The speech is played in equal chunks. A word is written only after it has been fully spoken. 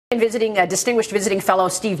distinguished visiting fellow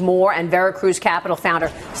Steve Moore and Veracruz Capital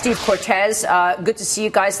founder Steve Cortez. Good to see you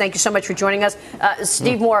guys. Thank you so much for joining us.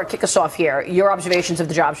 Steve Moore, kick us off here. Your observations of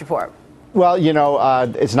the jobs report. Well,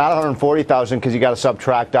 it's not 140,000 because you got to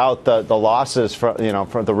subtract out the losses for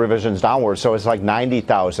the revisions downwards. So it's like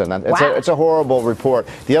 90,000. It's a horrible report.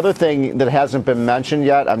 The other thing that hasn't been mentioned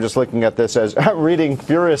yet, I'm just looking at this as reading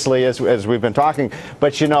furiously as we've been talking.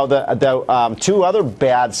 But the two other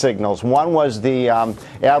bad signals. One was the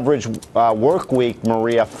average work week,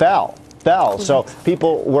 Maria, fell. So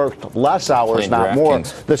people worked less hours, not more.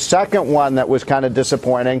 The second one that was kind of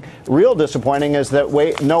disappointing, real disappointing, is that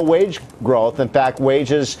no wage growth. In fact,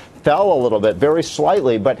 wages fell a little bit, very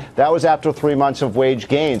slightly, but that was after 3 months of wage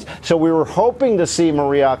gains. So we were hoping to see,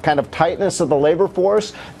 Maria, kind of tightness of the labor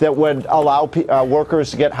force that would allow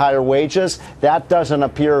workers to get higher wages. That doesn't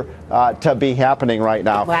appear to be happening right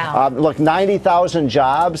now. Wow. Look, 90,000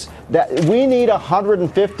 jobs. We need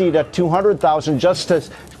 150 to 200,000 just to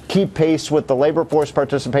keep pace with the labor force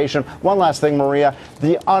participation. One last thing, Maria.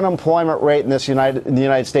 The unemployment rate in the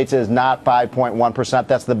United States is not 5.1%.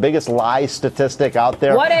 That's the biggest lie statistic out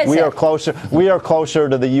there. What is we it? We are closer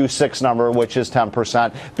to the U6 number, which is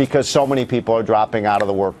 10%, because so many people are dropping out of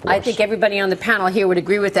the workforce. I think everybody on the panel here would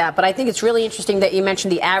agree with that. But I think it's really interesting that you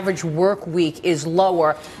mentioned the average work week is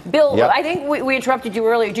lower. Bill, yep. I think we interrupted you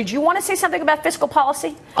earlier. Did you want to say something about fiscal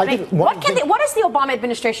policy? What is the Obama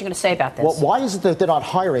administration going to say about this? Well, why is it that they're not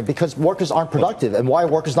hiring? Because workers aren't productive. And why are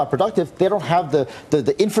workers not productive? They don't have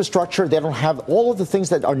the infrastructure. They don't have all of the things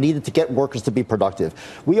that are needed to get workers to be productive.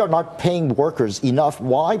 We are not paying workers enough.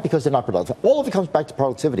 Why? Because they're not productive. All of it comes back to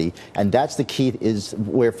productivity. And that's the key, is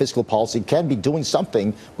where fiscal policy can be doing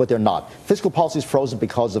something, but they're not. Fiscal policy is frozen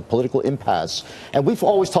because of political impasse. And we've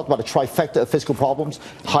always talked about a trifecta of fiscal problems: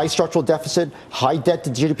 high structural deficit, high debt to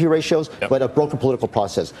GDP ratios, but a broken political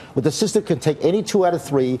process. But the system can take any 2 out of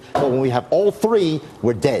 3, but when we have all 3,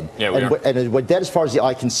 we're dead. Yeah, and we're dead as far as the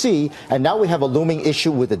eye can see. And now we have a looming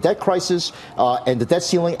issue with the debt crisis and the debt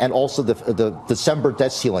ceiling, and also the December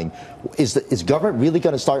debt ceiling. Is government really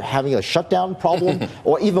going to start having a shutdown problem,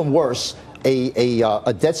 or even worse,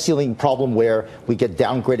 a debt ceiling problem where we get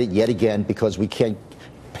downgraded yet again because we can't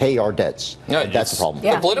pay our debts? No, that's the problem.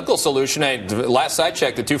 The political solution, last I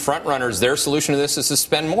checked, the two front runners, their solution to this is to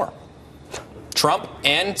spend more. Trump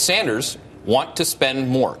and Sanders want to spend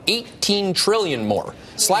more, 18 trillion more.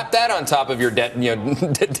 Slap that on top of your debt,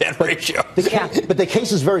 debt ratio. But the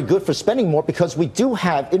case is very good for spending more, because we do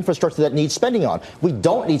have infrastructure that needs spending on. We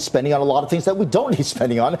don't need spending on a lot of things that we don't need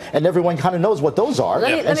spending on, and everyone kind of knows what those are.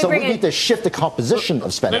 So we need to shift the composition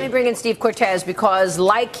of spending. Let me bring in Steve Cortez, because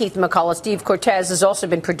like Keith McCullough, Steve Cortez has also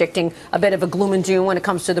been predicting a bit of a gloom and doom when it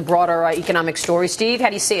comes to the broader economic story. Steve, how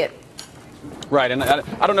do you see it? Right, and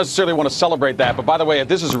I don't necessarily want to celebrate that, but by the way, if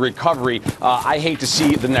this is a recovery, I hate to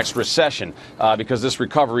see the next recession, because this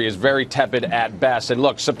recovery is very tepid at best. And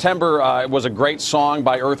look, September was a great song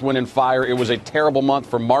by Earth, Wind, and Fire. It was a terrible month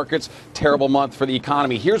for markets, terrible month for the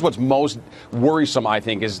economy. Here's what's most worrisome, I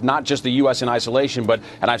think, is not just the U.S. in isolation, but,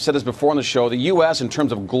 and I've said this before on the show, the U.S. in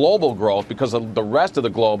terms of global growth, because the rest of the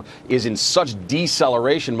globe is in such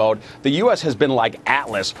deceleration mode. The U.S. has been like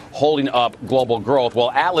Atlas holding up global growth.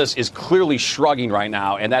 Well, Atlas is clearly shrugging right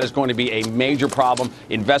now, and that is going to be a major problem.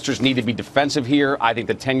 Investors need to be defensive here. I think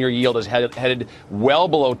the 10-year yield is headed well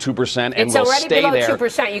below 2% and will stay there. It's already below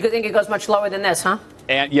 2%. You could think it goes much lower than this, huh?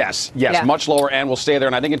 And yes, much lower, and will stay there.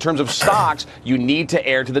 And I think in terms of stocks, you need to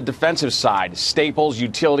err to the defensive side. Staples,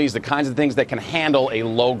 utilities, the kinds of things that can handle a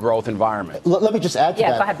low-growth environment. Let me just add to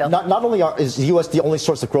that. Go ahead, Bill. Not only is the U.S. the only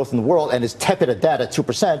source of growth in the world, and is tepid at that at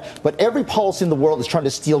 2%, but every policy in the world is trying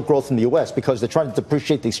to steal growth from the U.S. because they're trying to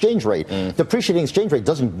depreciate the exchange rate. Depreciating exchange rate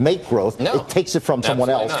doesn't make growth. No. It takes it from someone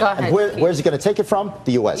else. And where's it going to take it from?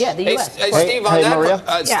 The U.S. Yeah, the U.S.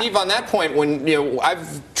 Steve, on that point, when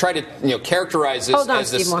I've tried to characterize this as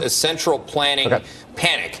this central planning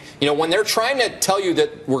panic. When they're trying to tell you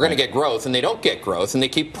that we're going to get growth, and they don't get growth, and they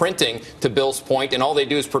keep printing, to Bill's point, and all they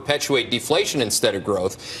do is perpetuate deflation instead of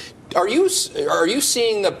growth. Are you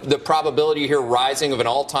seeing the probability here rising of an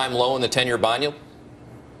all-time low in the 10-year bond yield?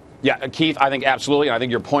 Yeah, Keith, I think absolutely. I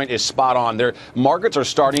think your point is spot on. Markets are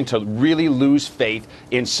starting to really lose faith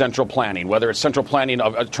in central planning, whether it's central planning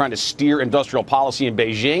of trying to steer industrial policy in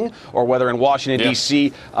Beijing, or whether in Washington,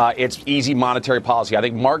 D.C., it's easy monetary policy. I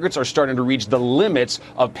think markets are starting to reach the limits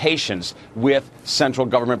of patience with central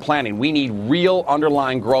government planning. We need real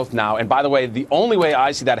underlying growth now. And by the way, the only way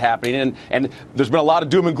I see that happening, and there's been a lot of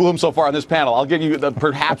doom and gloom so far on this panel, I'll give you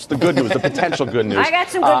perhaps the good news, the potential good news. I got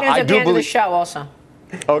some good news at the end of the show also.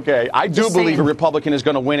 Okay, I do Just believe saying. a Republican is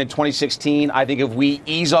going to win in 2016. I think if we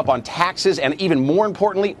ease up on taxes and even more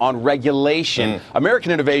importantly on regulation,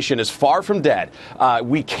 American innovation is far from dead.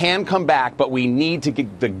 We can come back, but we need to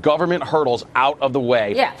get the government hurdles out of the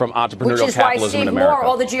way from entrepreneurial Which is why capitalism Steve in America. Moore,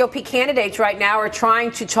 all the GOP candidates right now are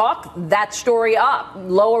trying to talk that story up.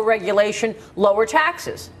 Lower regulation, lower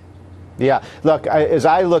taxes. Yeah, look, as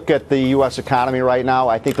I look at the U.S. economy right now,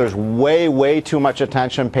 I think there's way too much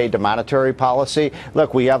attention paid to monetary policy.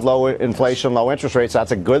 Look, we have low inflation, low interest rates.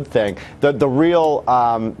 That's a good thing. The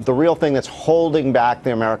real thing that's holding back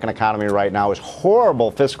the American economy right now is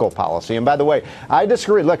horrible fiscal policy. And by the way, I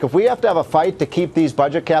disagree. Look, if we have to have a fight to keep these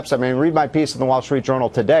budget caps, I mean, read my piece in the Wall Street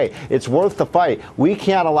Journal today. It's worth the fight. We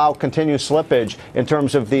can't allow continued slippage in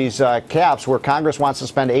terms of these caps where Congress wants to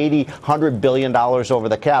spend $100 billion over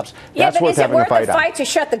the caps. Yeah, That's but worth is it having worth a fight the fight to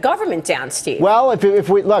shut the government down, Steve? Well, if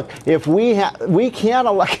we look, if we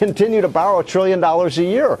can't continue to borrow $1 trillion a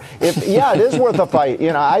year. It is worth a fight.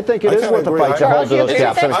 You know, I think it is worth a fight to hold to those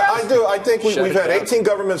caps. I do. I think we've had 18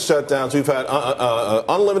 government shutdowns. We've had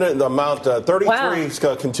unlimited amount,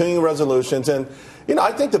 33 continuing resolutions, and. You know,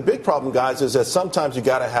 I think the big problem, guys, is that sometimes you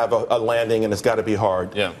got to have a landing, and it's got to be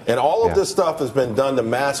hard. Yeah. And all of this stuff has been done to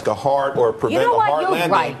mask a hard or prevent a hard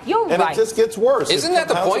landing. You're right. And it just gets worse. Isn't that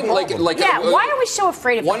the point? Why are we so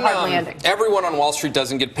afraid of the hard landing? Everyone on Wall Street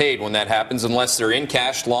doesn't get paid when that happens unless they're in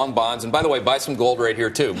cash, long bonds, and by the way, buy some gold right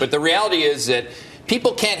here too. But the reality is that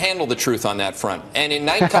people can't handle the truth on that front. And in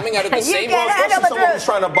coming out of the same especially someone who's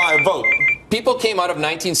trying to buy a vote. People came out of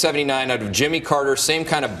 1979, out of Jimmy Carter, same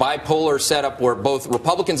kind of bipolar setup where both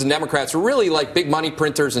Republicans and Democrats were really like big money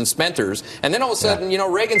printers and spenders. And then all of a sudden, you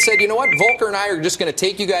know, Reagan said, you know what, Volcker and I are just going to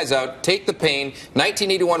take you guys out, take the pain.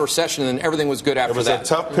 1981 recession, and then everything was good after that. It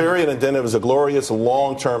was a tough period, and then it was a glorious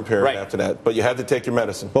long-term period after that. But you had to take your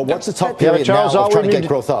medicine. But what's the tough period now of trying to get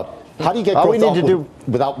growth up? How do you get growth up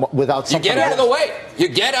without something? You get out of the way. You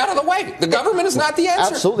get out of the way. The government is not the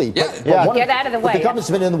answer. Absolutely. Get out of the way. The government's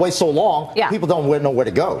been in the way so long, people don't know where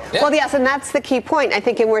to go. Well, yes, and that's the key point, I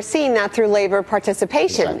think, and we're seeing that through labor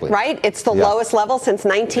participation, right? It's the lowest level since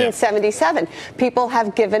 1977. People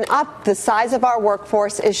have given up. The size of our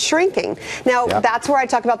workforce is shrinking. Now, that's where I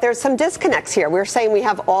talk about there's some disconnects here. We're saying we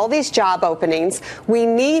have all these job openings. We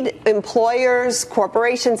need employers,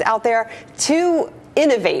 corporations out there to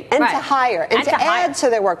innovate and to hire and to add to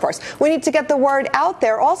their workforce. We need to get the word out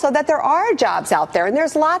there also that there are jobs out there and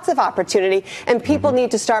there's lots of opportunity and people need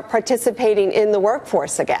to start participating in the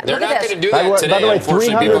workforce again. They're not going to do that today.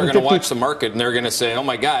 Unfortunately, people are going to watch the market and they're going to say, oh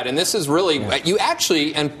my God. And this is really, you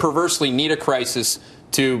actually and perversely need a crisis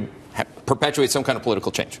to perpetuate some kind of political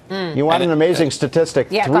change. You want an amazing statistic?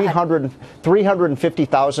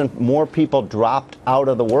 350,000 more people dropped out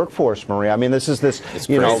of the workforce, Maria. I mean, this is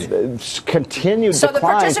continued decline. So the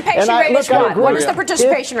participation rate is what? What is the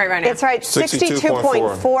participation rate right now? It's right,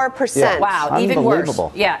 62.4%. Wow, even worse.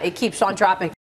 Yeah, it keeps on dropping.